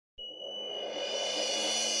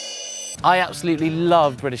I absolutely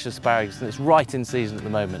love British asparagus and it's right in season at the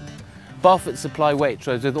moment. Barfoot supply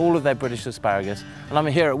Waitrose with all of their British asparagus, and I'm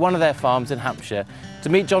here at one of their farms in Hampshire to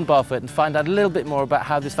meet John Barfoot and find out a little bit more about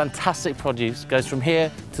how this fantastic produce goes from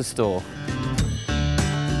here to store.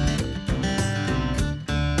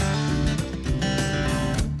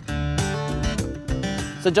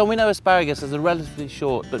 So John, we know asparagus has a relatively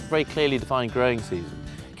short but very clearly defined growing season.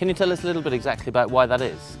 Can you tell us a little bit exactly about why that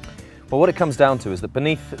is? Well, what it comes down to is that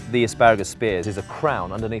beneath the asparagus spears is a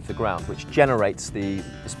crown underneath the ground which generates the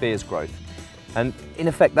spears growth. And in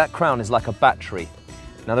effect, that crown is like a battery.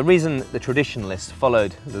 Now, the reason the traditionalists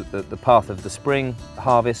followed the path of the spring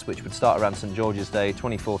harvest, which would start around St. George's Day,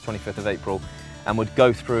 24th, 25th of April, and would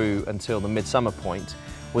go through until the midsummer point,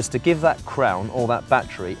 was to give that crown, or that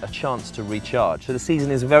battery, a chance to recharge. So the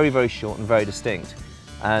season is very, very short and very distinct,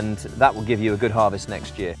 and that will give you a good harvest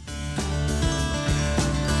next year.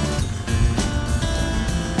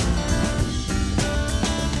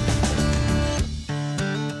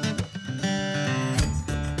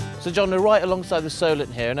 So John, we're right alongside the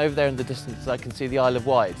Solent here, and over there in the distance I can see the Isle of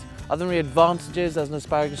Wight. Are there any advantages as an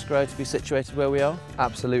asparagus grower to be situated where we are?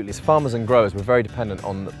 Absolutely. As farmers and growers, we're very dependent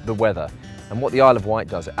on the weather. And what the Isle of Wight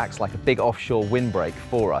does, it acts like a big offshore windbreak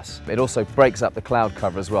for us. It also breaks up the cloud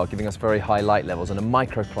cover as well, giving us very high light levels and a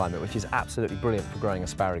microclimate, which is absolutely brilliant for growing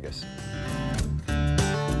asparagus.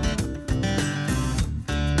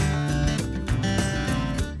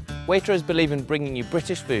 Waitrose believe in bringing you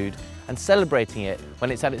British food and celebrating it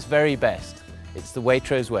when it's at its very best. It's the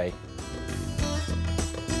Waitrose way.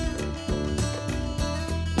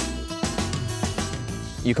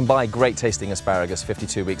 You can buy great tasting asparagus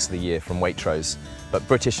 52 weeks of the year from Waitrose, but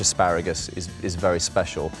British asparagus is very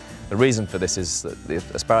special. The reason for this is that the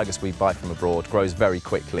asparagus we buy from abroad grows very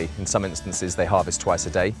quickly. In some instances they harvest twice a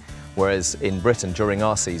day, whereas in Britain during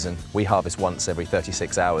our season we harvest once every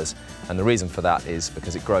 36 hours. And the reason for that is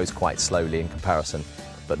because it grows quite slowly in comparison.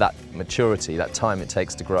 But that maturity, that time it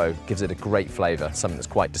takes to grow, gives it a great flavour, something that's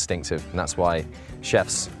quite distinctive, and that's why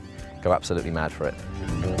chefs go absolutely mad for it.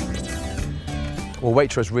 Well,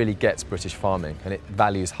 Waitrose really gets British farming, and it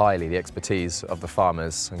values highly the expertise of the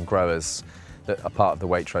farmers and growers that are part of the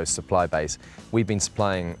Waitrose supply base. We've been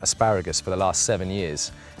supplying asparagus for the last 7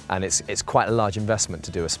 years, and it's quite a large investment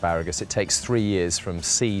to do asparagus. It takes 3 years from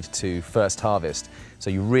seed to first harvest, so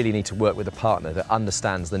you really need to work with a partner that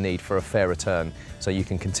understands the need for a fair return so you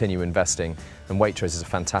can continue investing, and Waitrose is a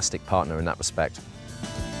fantastic partner in that respect.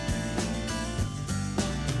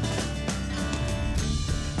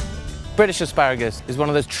 British asparagus is one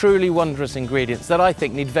of those truly wondrous ingredients that I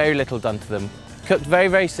think need very little done to them. Cooked very,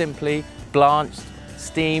 very simply, blanched,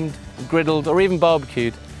 steamed, griddled or even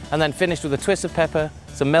barbecued, and then finished with a twist of pepper,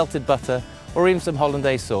 some melted butter or even some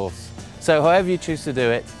hollandaise sauce. So however you choose to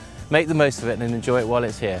do it, make the most of it and enjoy it while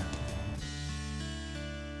it's here.